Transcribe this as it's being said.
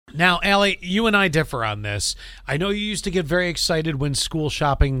Now, Allie, you and I differ on this. I know you used to get very excited when school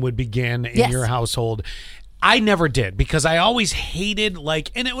shopping would begin in your household. I never did because I always hated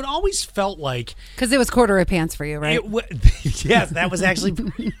and it would always felt like because it was corduroy pants for you, right? Yes, that was actually.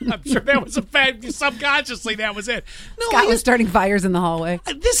 I'm sure that was a fact. Subconsciously, that was it. No, Scott was starting fires in the hallway.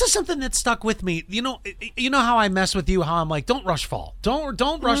 This is something that stuck with me. You know how I mess with you. How I'm like, don't rush fall.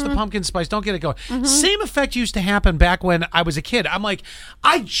 Don't rush the pumpkin spice. Don't get it going. Same effect used to happen back when I was a kid. I'm like,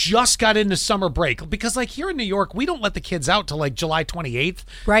 I just got into summer break because here in New York, we don't let the kids out till July 28th.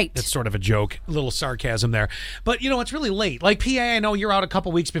 Right. That's sort of a joke, a little sarcasm there. But, it's really late. PA, I know you're out a couple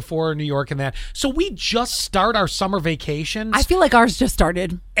weeks before New York and that. So we just start our summer vacations. I feel like ours just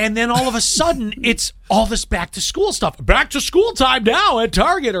started. And then all of a sudden, it's all this back to school stuff. Back to school time now at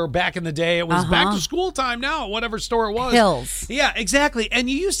Target, or back in the day, it was back to school time now at whatever store it was. Hills. Yeah, exactly. And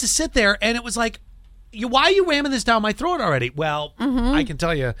you used to sit there and it was like, why are you ramming this down my throat already? Well, I can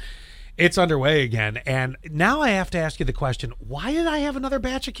tell you. It's underway again, and now I have to ask you the question, why did I have another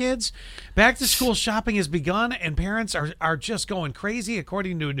batch of kids? Back to school shopping has begun, and parents are just going crazy.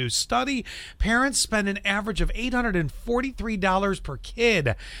 According to a new study, parents spend an average of $843 per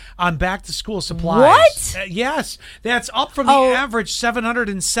kid on back to school supplies. What? Yes, that's up from the average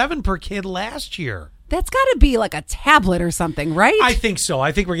 $707 per kid last year. That's got to be like a tablet or something, right? I think so.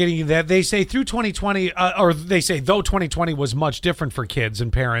 I think we're getting that. They say through 2020, or they say though 2020 was much different for kids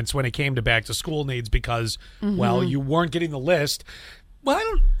and parents when it came to back to school needs because, well, you weren't getting the list.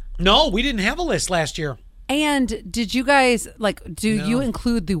 Well, No, we didn't have a list last year. And did you guys, you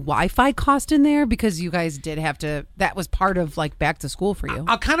include the Wi-Fi cost in there? Because you guys did have to, that was part of, back to school for you.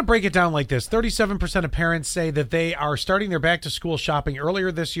 I'll kind of break it down like this. 37% of parents say that they are starting their back to school shopping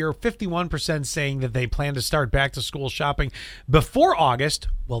earlier this year. 51% saying that they plan to start back to school shopping before August.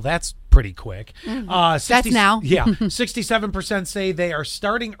 Well, that's pretty quick. That's now. Yeah. 67% say they are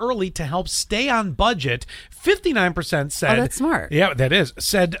starting early to help stay on budget. 59% said. Oh, that's smart. Yeah, that is.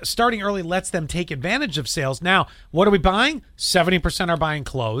 Said starting early lets them take advantage of sales. Now, what are we buying? 70% are buying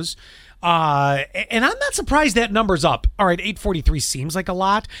clothes. And I'm not surprised that number's up. All right, 843 seems like a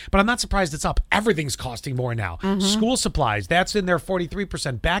lot, but I'm not surprised it's up. Everything's costing more now. School supplies, that's in there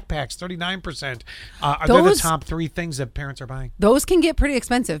 43%. Backpacks, 39%. Are they the top three things that parents are buying? Those can get pretty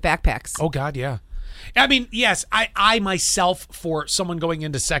expensive, backpacks. Oh, God, yeah. I mean, yes, I myself, for someone going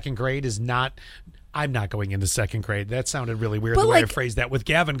into second grade, I'm not going into second grade. That sounded really weird the way I phrased that with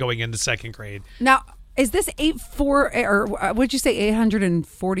Gavin going into second grade. Now, is this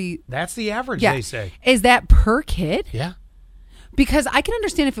 840? That's the average, they say. Is that per kid? Yeah. Because I can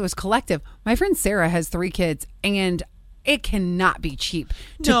understand if it was collective. My friend Sarah has 3 kids, and it cannot be cheap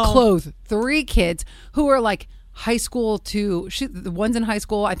to clothe 3 kids who are high school the one's in high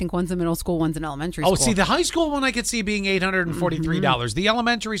school, I think one's in middle school, one's in elementary school. Oh, see, the high school one I could see being $843. The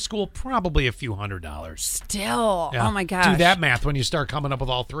elementary school, probably a few $100s. Still. Yeah. Oh, my gosh. Do that math when you start coming up with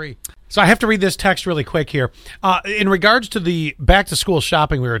all 3. So I have to read this text really quick here. In regards to the back-to-school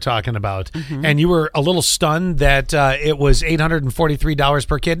shopping we were talking about, and you were a little stunned that it was $843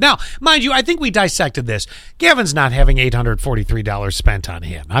 per kid. Now, mind you, I think we dissected this. Gavin's not having $843 spent on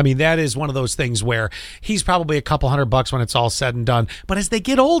him. I mean, that is one of those things where he's probably a couple $100 when it's all said and done. But as they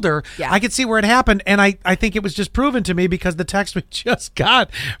get older, I could see where it happened, and I think it was just proven to me because the text we just got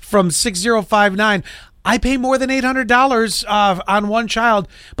from 6059, I pay more than $800 on one child,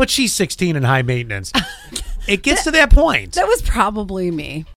 but she's 16 and high maintenance. It gets to that point. That was probably me.